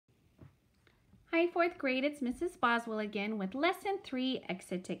Hi, fourth grade, it's Mrs. Boswell again with lesson 3,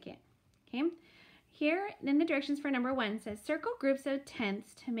 exit ticket. Okay, here in the directions for number 1 says circle groups of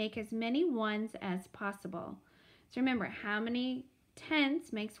tenths to make as many ones as possible. So remember, how many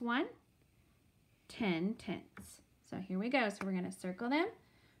tenths makes 1? 10 tenths. So here we go. So we're going to circle them.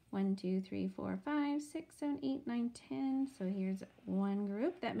 1, 2, 3, 4, 5, 6, 7, 8, 9, 10. So here's one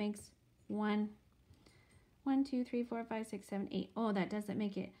group that makes 1. 1, 2, 3, 4, 5, 6, 7, 8. Oh, that doesn't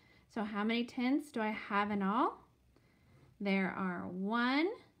make it. So how many tenths do I have in all? There are 1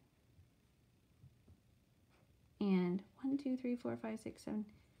 and 1, 2, 3, 4, 5, 6, 7,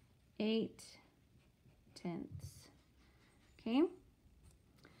 8 tenths. Okay.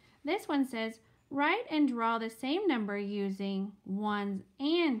 This one says, write and draw the same number using ones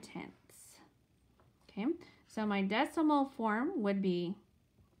and tenths. Okay. So my decimal form would be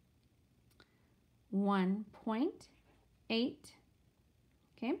 1.8.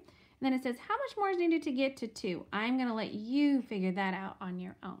 Okay. And then it says, how much more is needed to get to 2? I'm going to let you figure that out on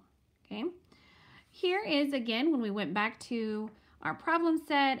your own. Okay. Here is, again, when we went back to our problem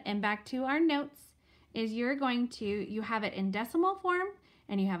set and back to our notes, is you have it in decimal form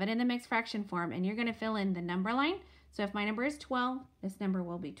and you have it in the mixed fraction form, and you're going to fill in the number line. So if my number is 12, this number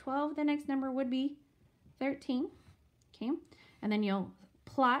will be 12. The next number would be 13. Okay. And then you'll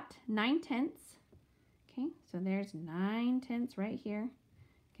plot 9 tenths. Okay. So there's 9 tenths right here.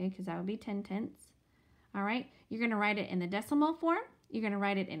 Okay, because that would be 10 tenths. All right, you're going to write it in the decimal form. You're going to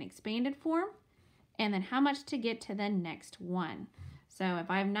write it in expanded form. And then how much to get to the next one. So if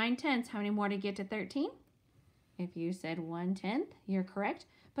I have 9 tenths, how many more to get to 13? If you said 1/10, you're correct.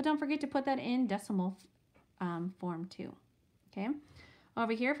 But don't forget to put that in decimal form too. Okay,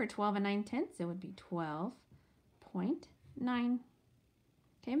 over here for 12 and 9 tenths, it would be 12.9.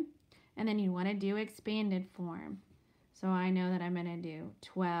 Okay, and then you want to do expanded form. So I know that I'm going to do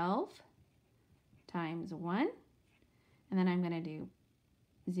 12 times 1, and then I'm going to do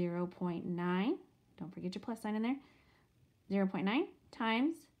 0.9. Don't forget your plus sign in there. 0.9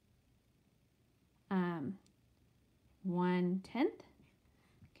 times 1/10.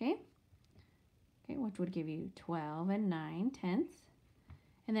 Okay, which would give you 12 and 9 tenths.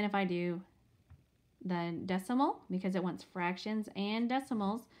 And then if I do the decimal, because it wants fractions and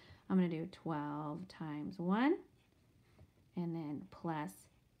decimals, I'm going to do 12 times 1. And then plus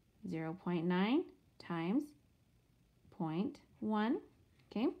 0.9 times 0.1,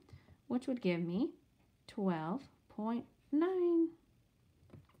 okay, which would give me 12.9.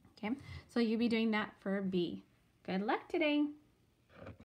 Okay, so you'll be doing that for B. Good luck today.